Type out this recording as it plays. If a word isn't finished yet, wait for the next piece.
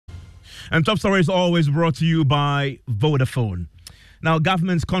And top story is always brought to you by Vodafone. Now,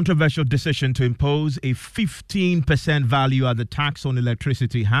 government's controversial decision to impose a 15% value added tax on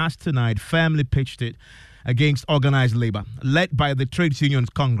electricity has tonight firmly pitched it against organized labor. Led by the Trades Unions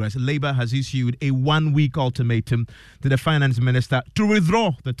Congress, Labor has issued a 1-week ultimatum to the finance minister to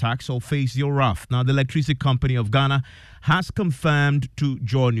withdraw the tax or face your wrath. Now, the Electricity Company of Ghana has confirmed to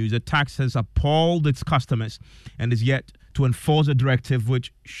Joy News the tax has appalled its customers and is yet to enforce a directive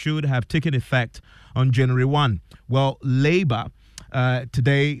which should have taken effect on January 1. Well, Labor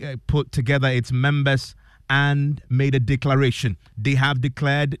today put together its members and made a declaration. They have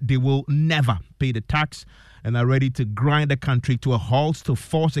declared they will never pay the tax and are ready to grind the country to a halt to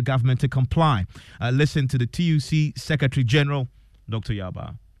force the government to comply. Listen to the TUC Secretary General, Dr.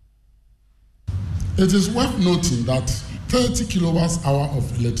 Yaba. It is worth noting that 30 kilowatts hour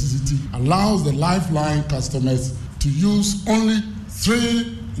of electricity allows the Lifeline customers to use only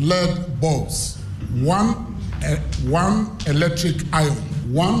 3 LED bulbs, one electric iron,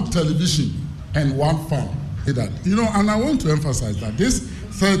 1 television, and 1 fan. And I want to emphasize that this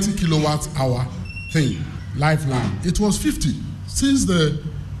 30 kilowatt hour thing, Lifeline, it was 50 since the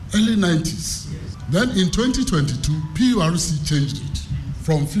early 90s. Then in 2022, PURC changed it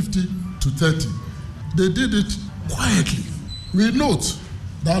from 50 to 30. They did it quietly. We note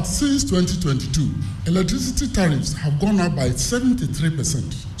that since 2022, electricity tariffs have gone up by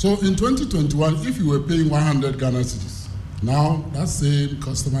 73%. So in 2021, if you were paying 100 Ghana cedis, now that same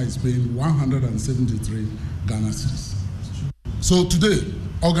customer is paying 173 Ghana cedis. So today,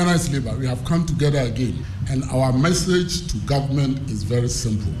 organized labor, we have come together again, and our message to government is very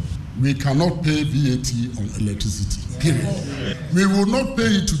simple. We cannot pay VAT on electricity, period. We will not pay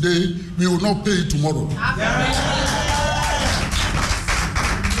it today, we will not pay it tomorrow.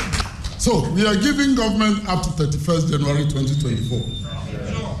 So we are giving government up to 31st January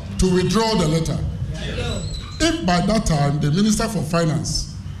 2024 to withdraw the letter. If by that time the Minister for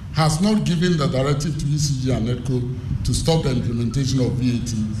Finance has not given the directive to ECG and NEDCO to stop the implementation of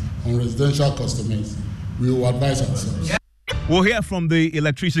VAT on residential customers, we will advise ourselves. We'll hear from the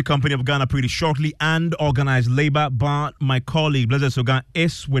Electricity Company of Ghana pretty shortly and organized labor, but my colleague Blessed Sogan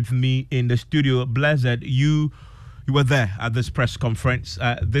is with me in the studio. Blessed, you were there at this press conference.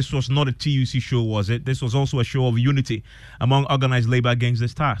 This was not a TUC show, was it? This was also a show of unity among organized labor against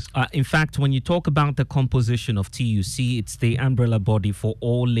this task. In fact, when you talk about the composition of TUC, it's the umbrella body for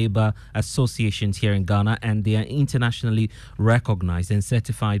all labor associations here in Ghana, and they are internationally recognized and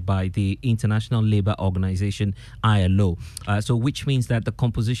certified by the International Labour Organization, ILO. So which means that the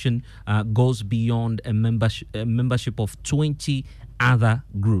composition goes beyond a membership of 20 other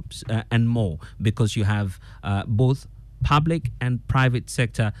groups and more, because you have both public and private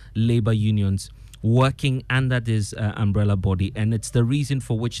sector labor unions working under this umbrella body, and it's the reason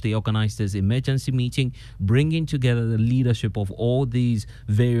for which they organized this emergency meeting, bringing together the leadership of all these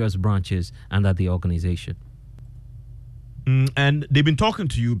various branches under the organization. And they've been talking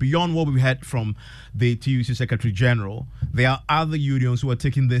to you beyond what we had from the TUC Secretary General. There are other unions who are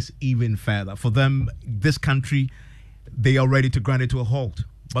taking this even further. For them, this country, they are ready to grind it to a halt,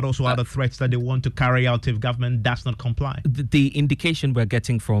 but also other threats that they want to carry out if government does not comply. The indication we're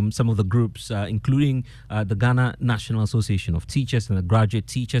getting from some of the groups, including the Ghana National Association of Teachers and the graduate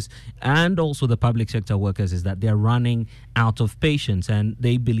teachers, and also the public sector workers, is that they're running out of patience, and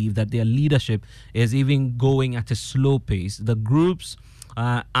they believe that their leadership is even going at a slow pace. The groups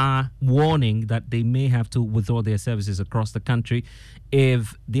are warning that they may have to withdraw their services across the country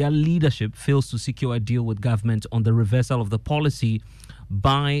if their leadership fails to secure a deal with government on the reversal of the policy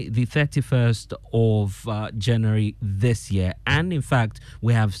by the 31st of January this year. And in fact,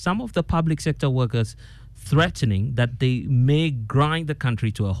 we have some of the public sector workers threatening that they may grind the country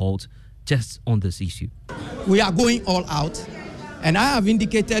to a halt just on this issue. We are going all out, and I have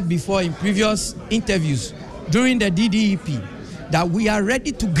indicated before in previous interviews during the DDEP that we are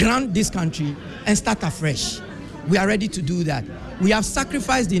ready to ground this country and start afresh. We are ready to do that. We have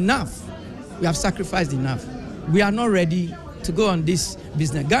sacrificed enough. We are not ready to go on this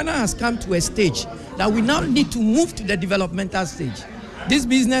business. Ghana has come to a stage that we now need to move to the developmental stage. This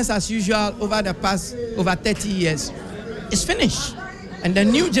business as usual over the past over 30 years is finished. And the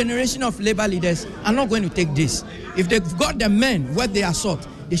new generation of labor leaders are not going to take this. If they've got the men what they assert,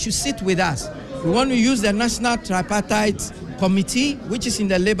 they should sit with us. We want to use the National Tripartite Committee, which is in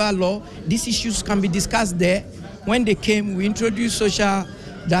the labor law. These issues can be discussed there. When they came, we introduced social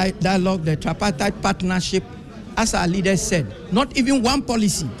dialogue, the tripartite partnership. As our leaders said, not even one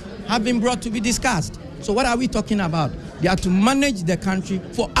policy have been brought to be discussed. So what are we talking about? They are to manage the country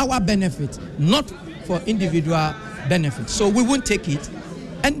for our benefit, not for individual benefit. So we won't take it.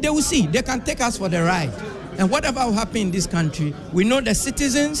 And they will see, they can take us for the ride. And whatever will happen in this country, we know the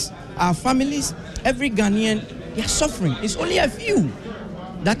citizens, our families, every Ghanaian, they are suffering. It's only a few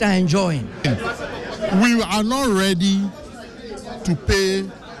that are enjoying. We are not ready to pay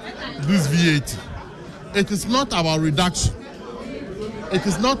this VAT. It is not about reduction. It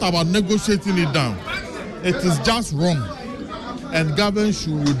is not about negotiating it down. It is just wrong. And government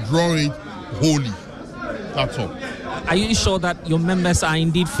should withdraw it wholly. That's all. Are you sure that your members are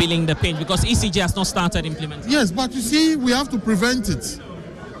indeed feeling the pain? Because ECG has not started implementing. Yes, but you see, we have to prevent it.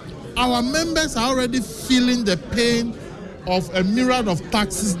 Our members are already feeling the pain of a myriad of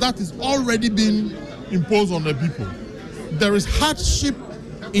taxes that is already being imposed on the people. There is hardship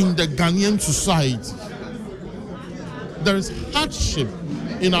in the Ghanaian society. There is hardship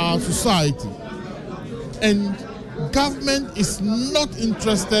in our society. And government is not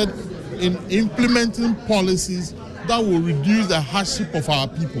interested in implementing policies that will reduce the hardship of our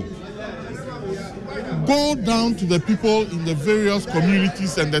people. Go down to the people in the various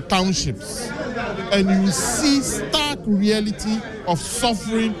communities and the townships, and you will see stark reality of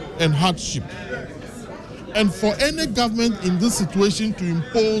suffering and hardship. And for any government in this situation to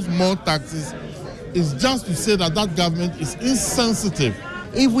impose more taxes is just to say that that government is insensitive.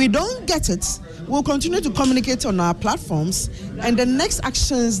 If we don't get it, we'll continue to communicate on our platforms, and the next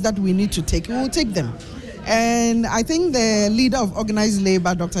actions that we need to take, we will take them. And I think the leader of organized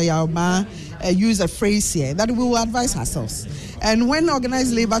labor, Dr. Yaoba, used a phrase here that we will advise ourselves. And when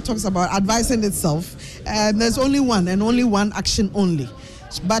organized labor talks about advising itself, there's only one and only one action only.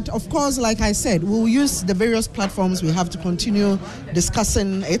 But of course, like I said, we'll use the various platforms. We have to continue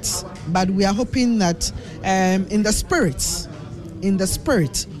discussing it. But we are hoping that in the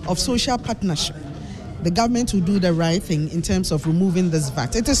spirit of social partnership, the government will do the right thing in terms of removing this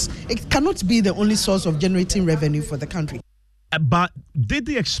VAT. It cannot be the only source of generating revenue for the country. But did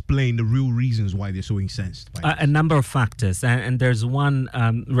they explain the real reasons why they're so incensed? A number of factors, and there's one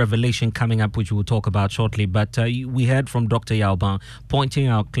revelation coming up which we'll talk about shortly. But we heard from Dr. Yaoban pointing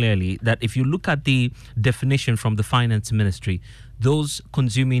out clearly that if you look at the definition from the Finance Ministry, those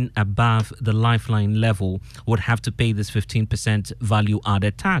consuming above the lifeline level would have to pay this 15% value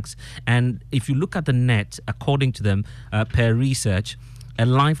added tax. And if you look at the net, according to them, per research, a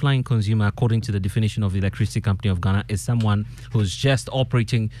lifeline consumer, according to the definition of the Electricity Company of Ghana, is someone who's just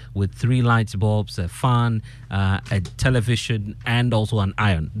operating with 3 light bulbs, a fan, a television, and also an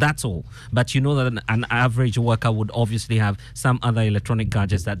iron. That's all. But you know that an average worker would obviously have some other electronic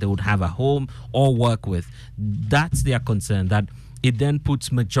gadgets that they would have at home or work with. That's their concern, that it then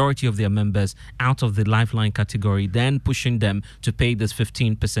puts majority of their members out of the lifeline category, then pushing them to pay this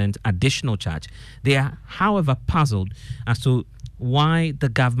 15% additional charge. They are, however, puzzled as to why the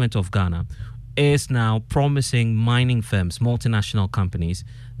government of Ghana is now promising mining firms, multinational companies,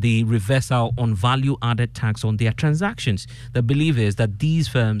 the reversal on value-added tax on their transactions. The belief is that these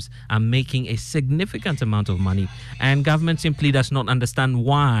firms are making a significant amount of money, and government simply does not understand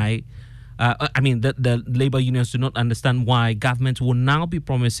why. The labor unions do not understand why government will now be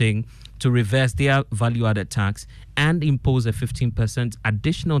promising to reverse their value-added tax and impose a 15%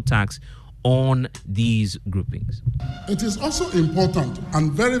 additional tax on these groupings. It is also important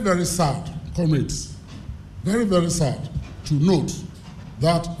and very, very sad, comrades, very, very sad to note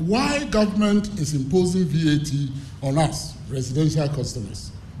that why government is imposing VAT on us, residential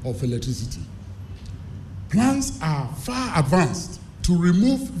customers of electricity. Plans are far advanced to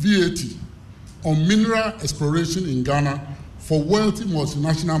remove VAT on mineral exploration in Ghana for wealthy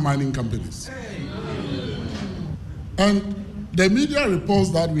multinational mining companies. And the media reports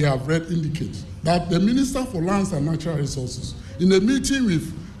that we have read indicate that the Minister for Lands and Natural Resources, in a meeting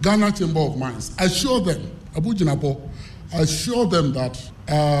with Ghana Chamber of Mines, assured them, Abu Jinabo, assured them that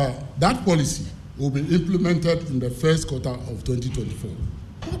that policy will be implemented in the first quarter of 2024.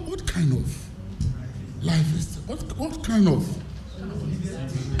 What kind of life is this? What kind of...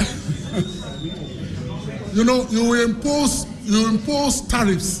 you impose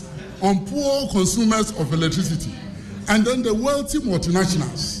tariffs on poor consumers of electricity, and then the wealthy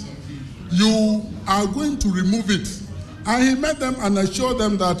multinationals, you are going to remove it. And he met them and assured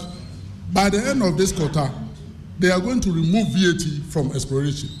them that by the end of this quarter, they are going to remove VAT from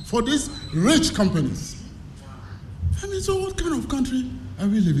exploration for these rich companies. So what kind of country are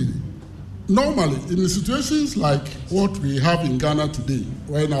we living in? Normally, in situations like what we have in Ghana today,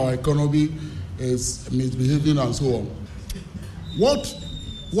 when our economy is misbehaving and so on,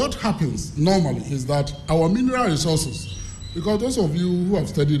 what happens normally is that our mineral resources, because those of you who have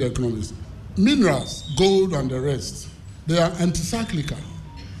studied economics, minerals, gold and the rest, they are anti-cyclical.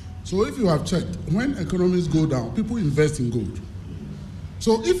 So if you have checked, when economies go down, people invest in gold.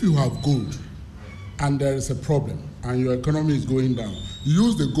 So if you have gold and there is a problem and your economy is going down, you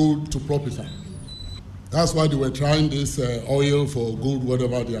use the gold to prop it up. That's why they were trying this oil for gold,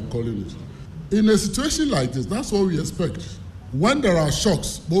 whatever they are calling it. In a situation like this, that's what we expect. When there are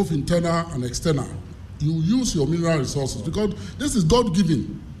shocks, both internal and external, you use your mineral resources because this is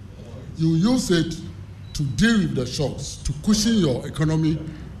God-given. You use it to deal with the shocks, to cushion your economy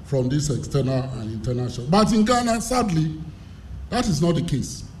from this external and internal shock. But in Ghana, sadly, that is not the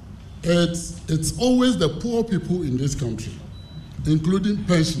case. It's always the poor people in this country, including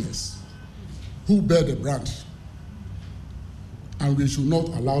pensioners, who bear the brunt. And we should not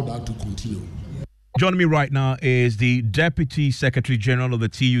allow that to continue. Joining me right now is the Deputy Secretary General of the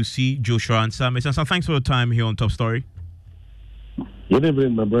TUC, Joshua Ansah. Mr. Ansah, thanks for your time here on Top Story. Good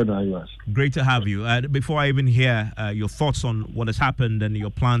evening, my brother. How are you? Great to have you. Before I even hear your thoughts on what has happened and your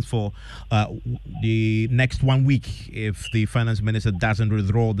plans for the next 1 week, if the Finance Minister doesn't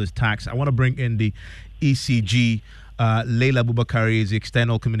withdraw this tax, I want to bring in the ECG. Leila Bubakari is the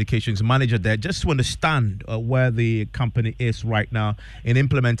External Communications Manager there, just to understand where the company is right now in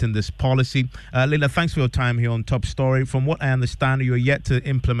implementing this policy. Leila, thanks for your time here on Top Story. From what I understand, you're yet to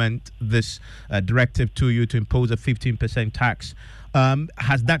implement this directive to you to impose a 15% tax.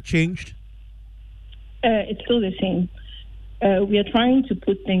 Has that changed? It's still the same. We are trying to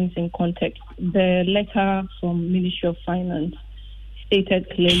put things in context. The letter from Ministry of Finance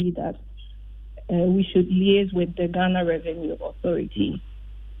stated clearly that we should liaise with the Ghana Revenue Authority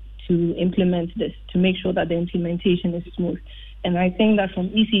to implement this, to make sure that the implementation is smooth. And I think that from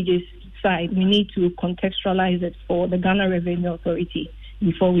ECG's side, we need to contextualize it for the Ghana Revenue Authority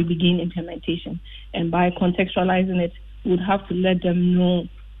before we begin implementation. And by contextualizing it, we would have to let them know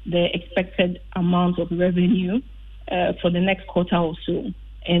the expected amount of revenue for the next quarter or so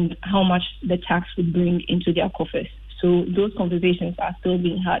and how much the tax would bring into their coffers. So those conversations are still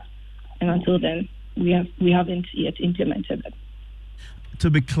being had. And until then, we haven't yet implemented it. To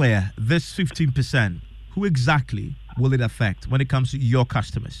be clear, this 15%, who exactly will it affect when it comes to your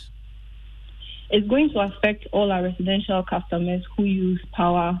customers? It's going to affect all our residential customers who use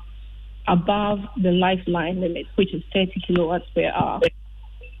power above the lifeline limit, which is 30 kilowatts per hour.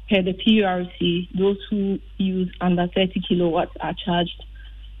 Per the PURC, those who use under 30 kilowatts are charged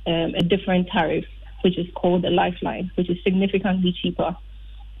a different tariff, which is called the lifeline, which is significantly cheaper.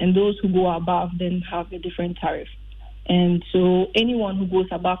 And those who go above then have a different tariff. And so anyone who goes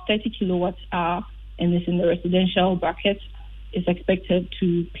above 30 kilowatts hour and is in the residential bracket is expected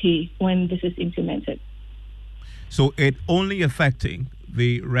to pay when this is implemented. So it only affecting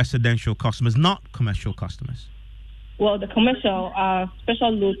the residential customers, not commercial customers? Well, the commercial, special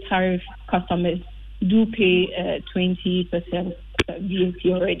load tariff customers do pay 20% VAT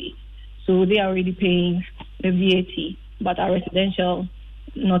already. So they are already paying the VAT, but our residential,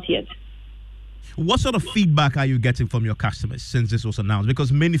 not yet. What sort of feedback are you getting from your customers since this was announced?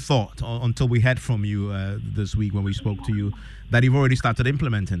 Because many thought, until we heard from you this week when we spoke to you, that you've already started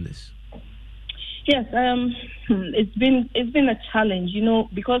implementing this. Yes, it's been a challenge,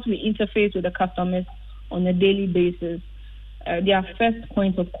 because we interface with the customers on a daily basis. Their first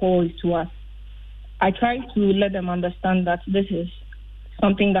point of call is to us. I try to let them understand that this is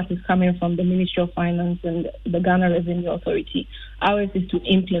something that is coming from the Ministry of Finance and the Ghana Revenue Authority. Ours is to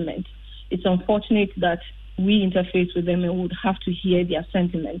implement. It's unfortunate that we interface with them and would have to hear their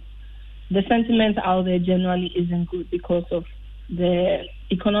sentiments. The sentiment out there generally isn't good because of the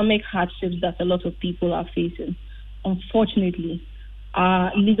economic hardships that a lot of people are facing. Unfortunately,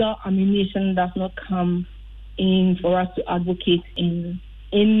 our legal ammunition does not come in for us to advocate in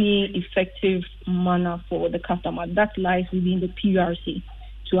any effective manner for the customer. That lies within the PURC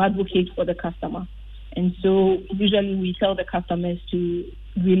to advocate for the customer. And so usually we tell the customers to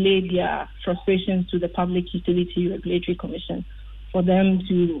relay their frustrations to the Public Utility Regulatory Commission for them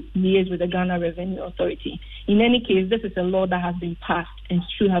to liaise with the Ghana Revenue Authority. In any case, this is a law that has been passed and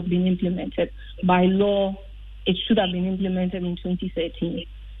should have been implemented. By law, it should have been implemented in 2013.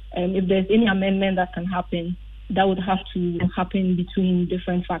 If there's any amendment that can happen, that would have to happen between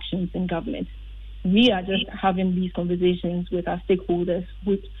different factions in government. We are just having these conversations with our stakeholders,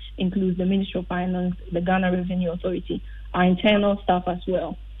 which includes the Ministry of Finance, the Ghana Revenue Authority, our internal staff as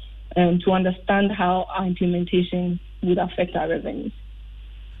well, to understand how our implementation would affect our revenues.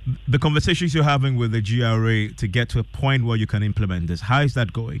 The conversations you're having with the GRA to get to a point where you can implement this, how is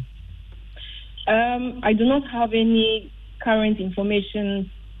that going? I do not have any current information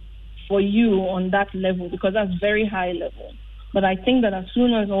for you on that level because that's very high level. But I think that as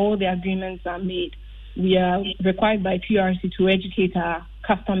soon as all the agreements are made, we are required by PRC to educate our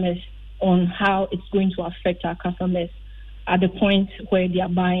customers on how it's going to affect our customers at the point where they are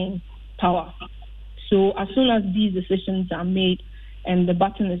buying power. So as soon as these decisions are made and the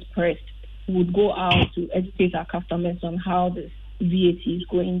button is pressed, we would go out to educate our customers on how this VAT is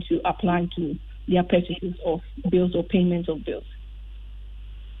going to apply to their purchases of bills or payment of bills.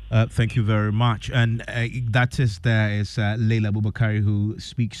 Thank you very much. And that is Leila Bubakari, who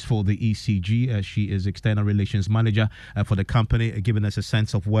speaks for the ECG. She is External Relations Manager for the company, giving us a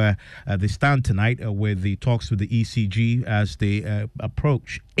sense of where they stand tonight with the talks with the ECG as they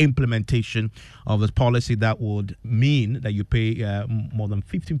approach implementation of this policy that would mean that you pay more than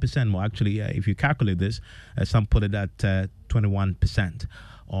 15% more. Actually, if you calculate this, some put it at 21%.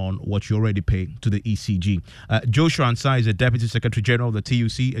 On what you already pay to the ECG. Joshua Ansah is the Deputy Secretary General of the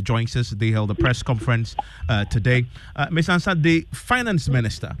TUC, joins us. They held a press conference today. Ms. Ansah, the Finance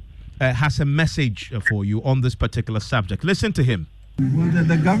Minister has a message for you on this particular subject. Listen to him. Well,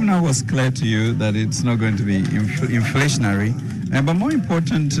 the governor was clear to you that it's not going to be inflationary. But more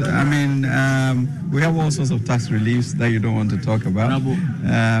important, we have all sorts of tax reliefs that you don't want to talk about.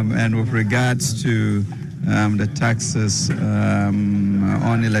 And with regards to the taxes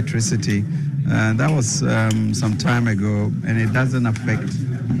on electricity, that was some time ago, and it doesn't affect,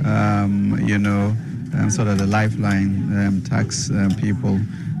 sort of the lifeline tax people.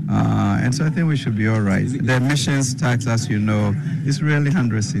 And so I think we should be all right. The emissions tax, as you know, is really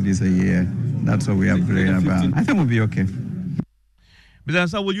 100 cedis a year. That's what we are worrying about. I think we'll be okay. Mr.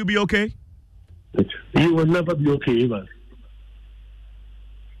 Ansah, will you be okay? You will never be okay, Ivan.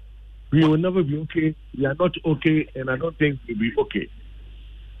 We will never be okay. We are not okay, and I don't think we'll be okay.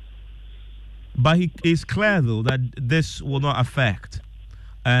 But it's clear, though, that this will not affect,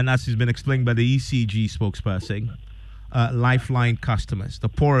 and as has been explained by the ECG spokesperson, lifeline customers, the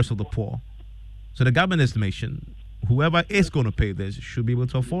poorest of the poor. So the government estimation, whoever is going to pay this should be able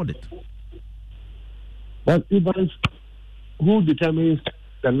to afford it. But even who determines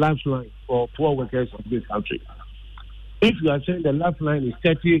the lifeline for poor workers of this country? If you are saying the lifeline is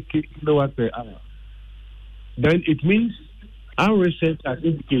 30 kilowatts per hour, then it means our research has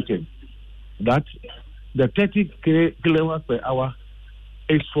indicated that the 30 kilowatts per hour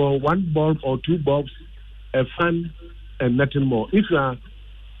is for one bulb or two bulbs, a fan, and nothing more. If you are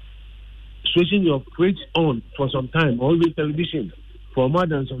switching your fridge on for some time, or even television for more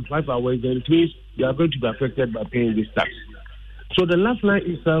than some 5 hours, then it means you are going to be affected by paying this tax. So the lifeline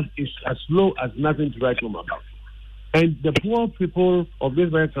itself is as low as nothing to write home about. And the poor people of this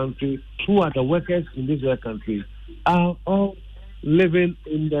very country, who are the workers in this very country, are all living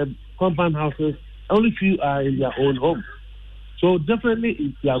in the compound houses. Only few are in their own homes. So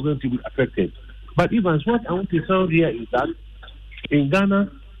definitely they are going to be affected. But even what I want to sound here is that in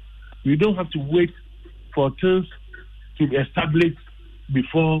Ghana, you don't have to wait for things to be established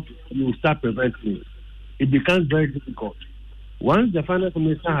before you start preventing it. It becomes very difficult. Once the finance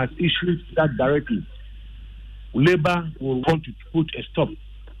minister has issued that directive, Labour will want to put a stop.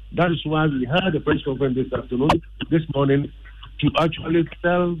 That is why we had a press conference this morning, to actually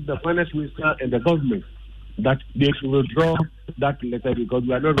tell the finance minister and the government that they should withdraw that letter because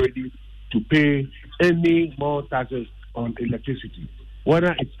we are not ready to pay any more taxes on electricity,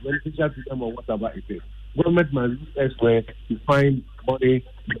 whether it's beneficial to them or whatever it is. Government must look elsewhere to find money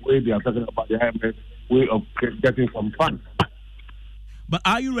the way they are talking about the IMF way of getting some funds. But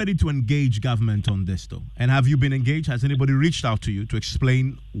are you ready to engage government on this, though? And have you been engaged? Has anybody reached out to you to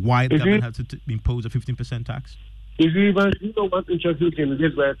explain why the government has to impose a 15% tax? You know what's interesting in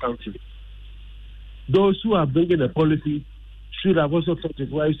this very country? Those who are bringing a policy should have also thought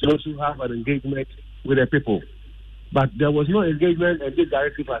it wise to also have an engagement with the people. But there was no engagement, and this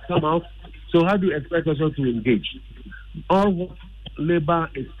directive has come out. So how do you expect us to engage? All what Labour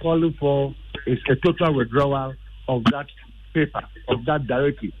is calling for is a total withdrawal of that paper, of that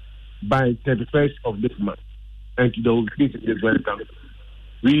directive, by 31st of this month, and they will release in this very country.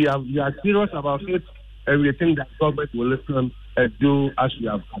 We are serious about it, and we think that government will listen and do as we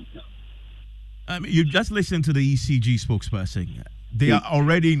have done. You just listened to the ECG spokesperson. They are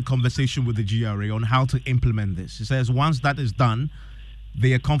already in conversation with the GRA on how to implement this. He says once that is done,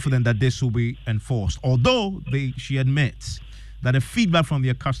 they are confident that this will be enforced. Although she admits that the feedback from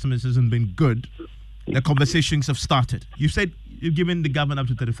their customers hasn't been good, the conversations have started. You said you've given the government up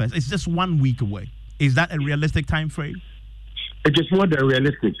to 31st. It's just 1 week away. Is that a realistic time frame? It is more than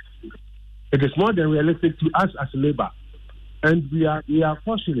realistic. It is more than realistic to us as Labour. And we are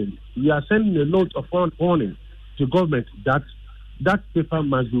cautioning, we are sending a note of warning to government that that paper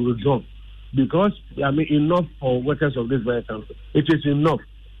must be withdrawn. Because, enough for workers of this very country. It is enough.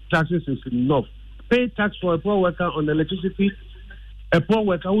 Taxes is enough. Pay tax for a poor worker on electricity, a poor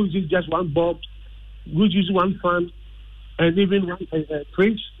worker who uses just one bulb, who uses one fan, and even one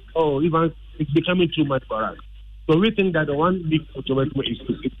fringe, or even it's becoming too much for us. So we think that the 1 week ultimatum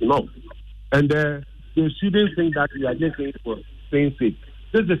is enough. And the students think that we are just saying for saying sake.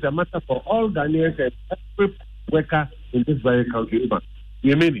 This is a matter for all Ghanaians and every worker in this very country.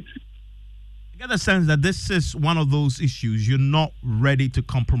 We mean it. I get the sense that this is one of those issues you're not ready to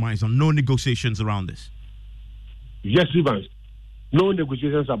compromise on. No negotiations around this. Yes, Evans. No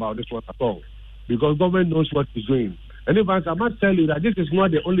negotiations about this one at all. Because government knows what it's doing. And Evans, I must tell you that this is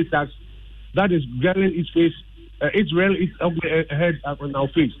not the only tax that is getting its face. It's really ugly head on our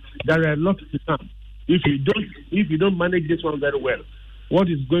face. There are a lot to come. If you don't manage this one very well, what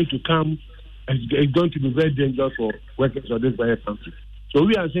is going to come is going to be very dangerous for workers of this very country. So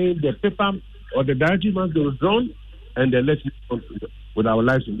we are saying the paper or the directive must be withdrawn, and then let's move on with our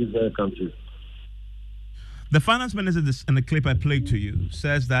lives in this very country. The finance minister, in the clip I played to you,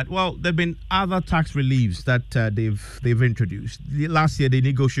 says that, well, there have been other tax reliefs that they've introduced. Last year, they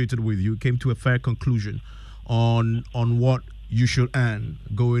negotiated with you, came to a fair conclusion on what you should earn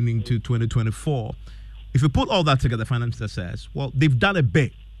going into 2024. If you put all that together, the finance minister says, well, they've done a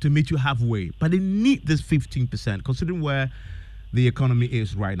bit to meet you halfway, but they need this 15%, considering where the economy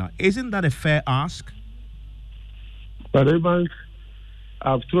is right now. Isn't that a fair ask? But Evans,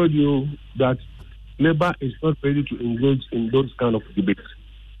 I've told you that Labour is not ready to engage in those kind of debates.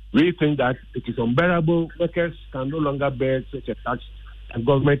 We think that it is unbearable. Workers can no longer bear such a tax, and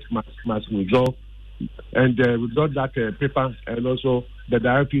government must withdraw and withdraw that paper, and also the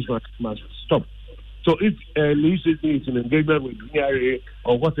directives must stop. So if legislature is in engagement with VRA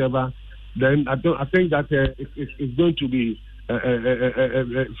or whatever, then I think that it's going to be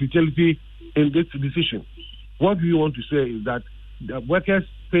a futility in this decision. What we want to say is that the workers'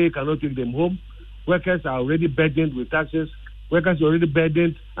 pay cannot take them home. Workers are already burdened with taxes. Workers are already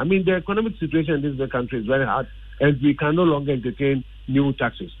burdened. I mean, the economic situation in this country is very hard, and we can no longer entertain new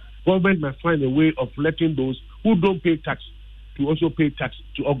taxes. Government must find a way of letting those who don't pay tax to also pay tax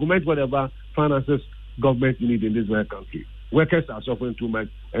to augment whatever finances government need in this very country. Workers are suffering too much,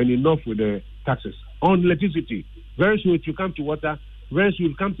 and enough with the taxes. On electricity, very soon it will come to water, very soon it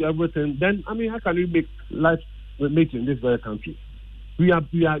will come to everything. Then, I mean, how can we make life make in this very country? We are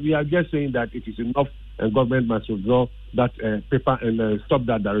just saying that it is enough, and government must withdraw that paper and stop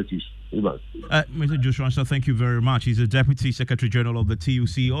that directives. Mr. Joshua, so thank you very much. He's the Deputy Secretary General of the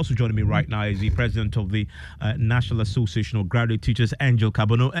TUC. Also joining me right now is the President of the National Association of Graduate Teachers, Angel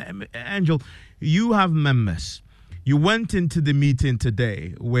Kabono. Angel, you have members. You went into the meeting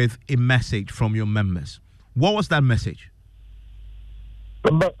today with a message from your members. What was that message?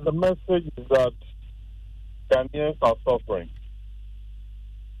 The message is that Ghanaians are suffering.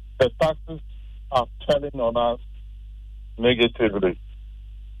 The taxes are telling on us negatively.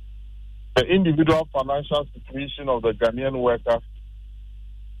 The individual financial situation of the Ghanaian worker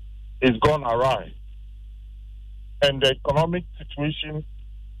is gone awry. And the economic situation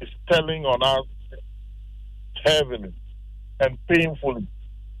is telling on us heavily and painfully.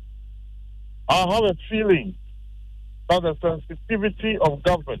 I have a feeling that the sensitivity of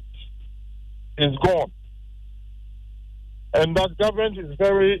government is gone. And that government is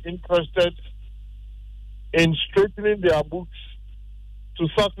very interested in straightening their books to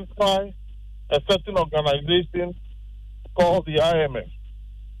satisfy a certain organization called the IMF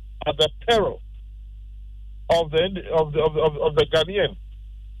at the peril of the Ghanaian.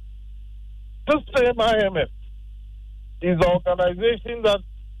 This same IMF is an organization that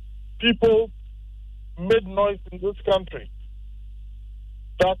people made noise in this country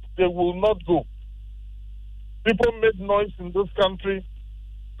that they will not go. People made noise in this country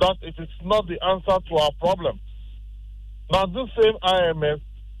that it is not the answer to our problems. Now, this same IMF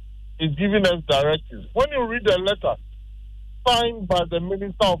is giving us directives. When you read the letter signed by the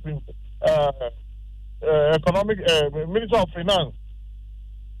Minister of Minister of Finance,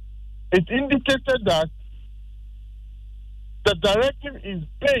 it indicated that the directive is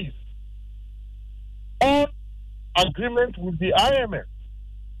based on agreement with the IMF,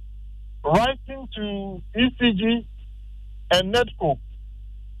 writing to ECG and NEDCO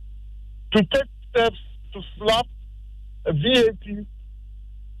to take steps to slap a VAT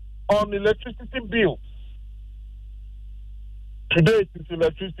on electricity bills. Today it is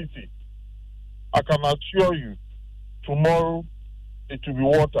electricity. I can assure you, tomorrow it will be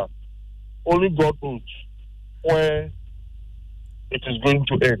water. Only God knows where it is going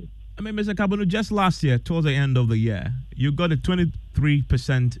to end. I mean, Mr. Kabono, just last year, towards the end of the year, you got a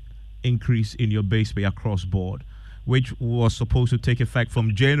 23% increase in your base pay across board, which was supposed to take effect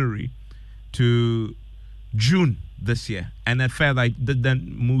from January to June this year, and then further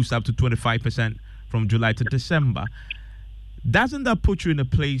then moves up to 25% from July to December. Doesn't that put you in a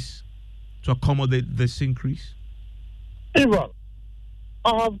place to accommodate this increase? Even,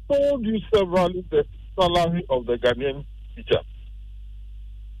 I have told you severally the salary of the Ghanaian teacher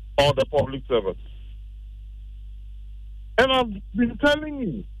or the public servant. And I've been telling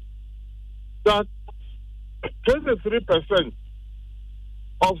you that 23%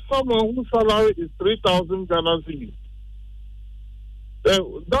 of someone whose salary is 3,000 Ghana cedis,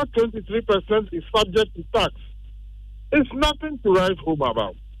 that 23% is subject to tax. It's nothing to write home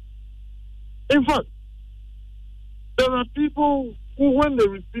about. In fact, there are people who, when they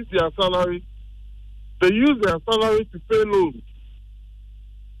receive their salary, they use their salary to pay loans.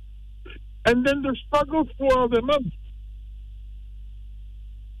 And then they struggle throughout the month.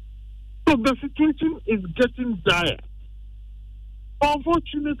 So the situation is getting dire.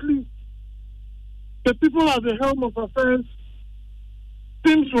 Unfortunately, the people at the helm of affairs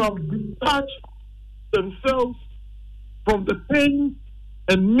seem to have detached themselves from the pain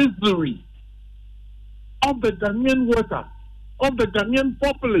and misery of the Ghanaian worker, of the Ghanaian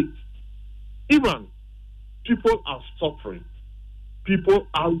populace. Even people are suffering. People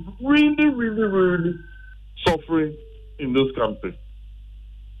are really, really, really suffering in this country.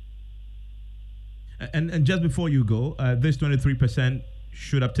 And just before you go, this 23%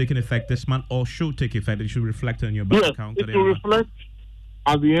 should have taken effect this month, or should take effect. It should reflect on your bank account. It will reflect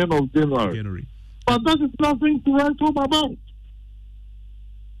at the end of January. But that is nothing to write home about.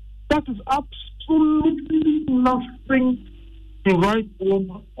 That is absolutely nothing to write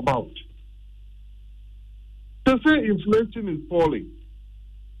home about. They say inflation is falling.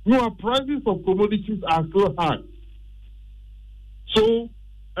 Our prices of commodities are still high. So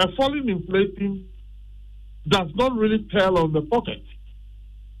a falling inflation does not really tell on the pocket.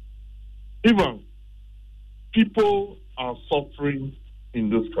 Even people are suffering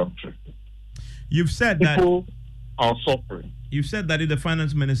in this country. You've said people are suffering. You've said that if the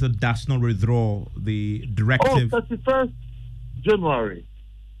finance minister does not withdraw the directive. 31st January,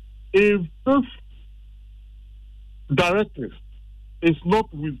 if this directive is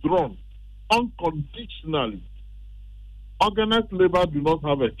not withdrawn unconditionally, organized labor do not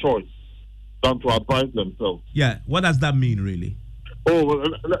have a choice than to advise themselves. Yeah, what does that mean, really?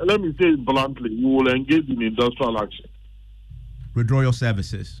 Let me say it bluntly. You will engage in industrial action. Withdraw your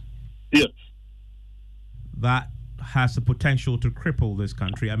services. Yes. That has the potential to cripple this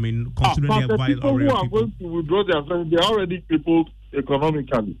country. I mean, considering the people who are going to withdraw their services, they are already crippled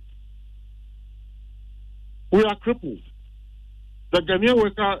economically. We are crippled. The Ghanaian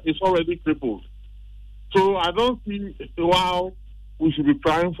worker is already crippled. So I don't see how we should be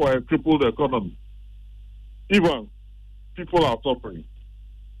trying for a crippled economy. Even people are suffering.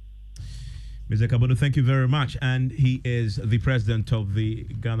 Mr. Kabono, thank you very much. And he is the president of the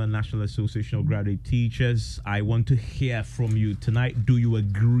Ghana National Association of Graduate Teachers. I want to hear from you tonight. Do you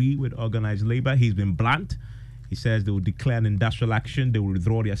agree with organized labor? He's been blunt. He says they will declare an industrial action. They will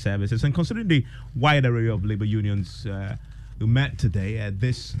withdraw their services. And considering the wide array of labor unions who met today,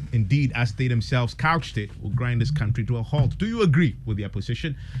 this indeed, as they themselves couched it, will grind this country to a halt. Do you agree with their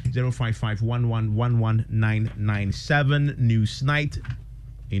position? 055-1111-997. News Night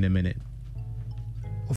in a minute.